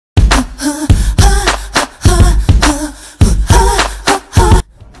Hello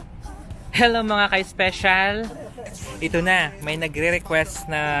mga ka-espesyal! Ito na, may nagre-request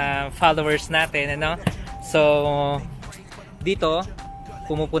na followers natin, ano? So, dito,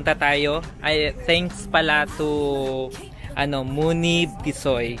 pumupunta tayo. Thanks pala to Munib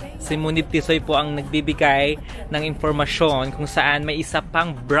Tisoy. Si Munib Tisoy po ang nagbibigay ng impormasyon kung saan may isa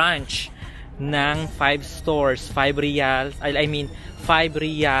pang branch ng 5 stores, 5 Riyals, 5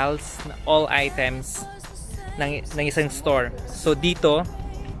 Riyals all items ng isang store. So dito,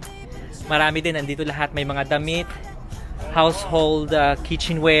 marami din, nandito lahat, may mga damit, household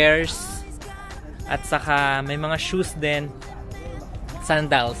kitchenwares, at saka may mga shoes din,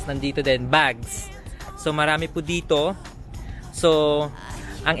 sandals, nandito din, bags. So marami po dito. So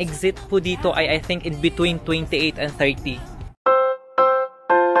ang exit po dito ay I think in between 28 and 30.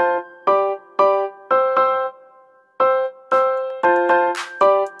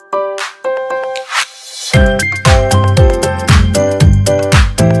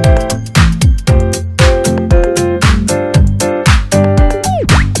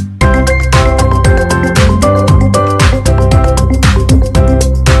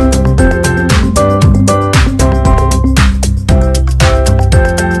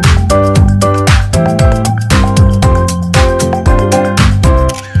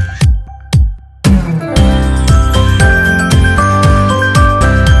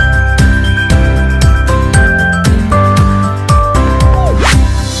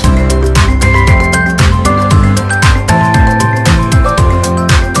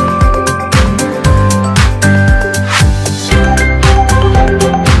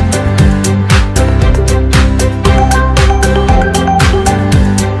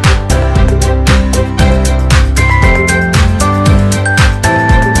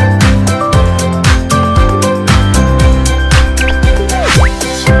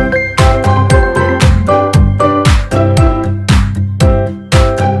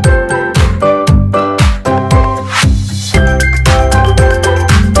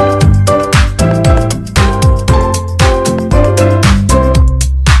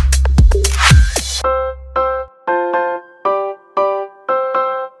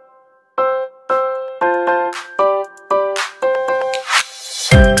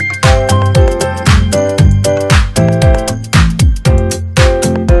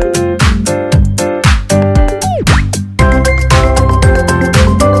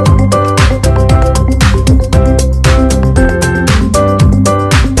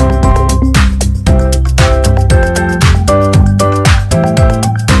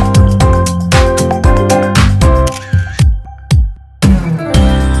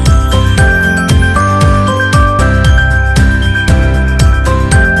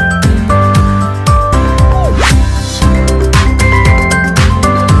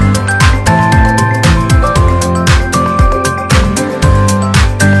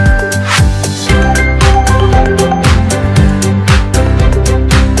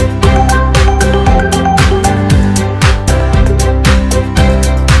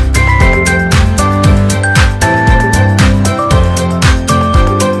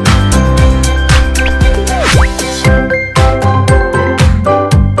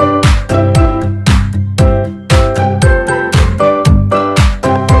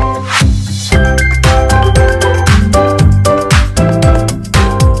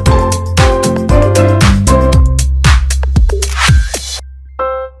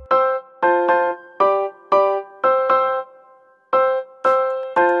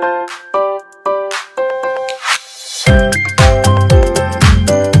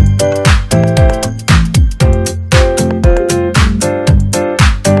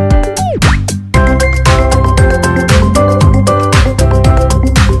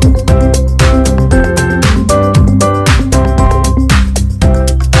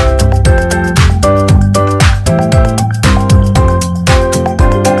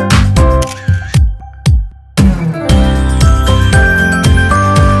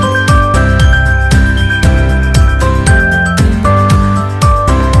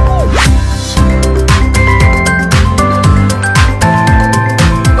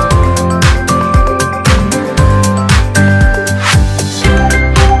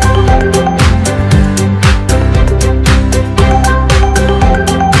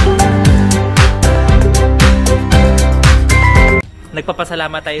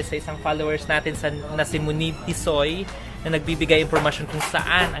 Nagpapasalamat tayo sa isang followers natin na si Munib Tisoy na nagbibigay impormasyon kung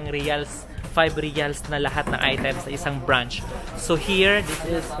saan ang Riyals 5 Riyals na lahat ng items sa isang branch. So here, this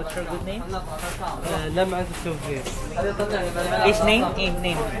is, what's your good name? لمعة التوفيق. His name?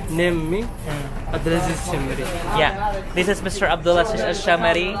 Name. Name me? Al-Naseem Shamari. Yeah. This is Mr. Al-Naseem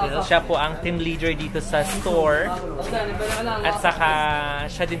Shamari. Siya po ang team leader dito sa store. At saka,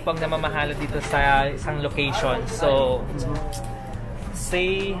 siya din po ang namamahala dito sa isang location. So,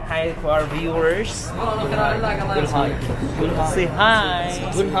 say hi to our viewers. Say hi.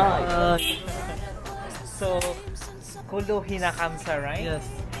 So, kulo hinakamsa, right? Yes.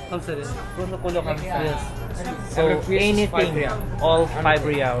 Kamsa rin. Kulo kamsa. Yes. So, anything, all 5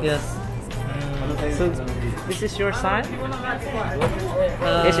 Riyals. Yes. So, this is your son?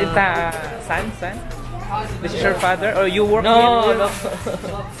 Is it son? This is your father? Or you work No. No.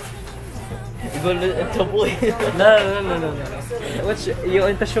 What's you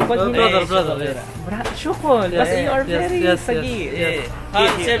into shukol? Brother. Shukol. Kasi you are very sagi.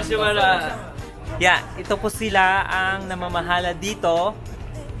 Yeah, ito po sila ang namamahala dito.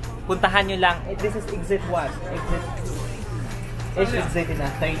 Puntahan nyo lang. This is exit 1. Exit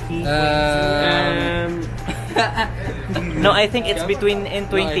na 30. No, I think it's between in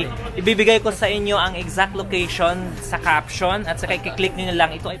 20. Ibibigay ko sa inyo ang exact location sa caption at saka i-click niyo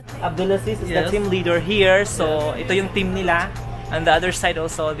lang. Ito Al-Naseem is the team leader here. So, ito yung team nila. On the other side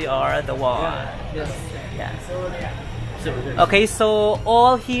also, they are the one. Yes. Yeah. Okay, so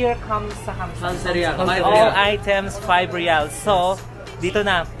all here comes sa Kamsa. All items 5 Riyals. So, dito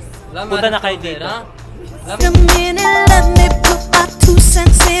na. Punta na kayo dito. A minute, let me put my 2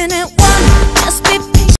 cents in it. One, just be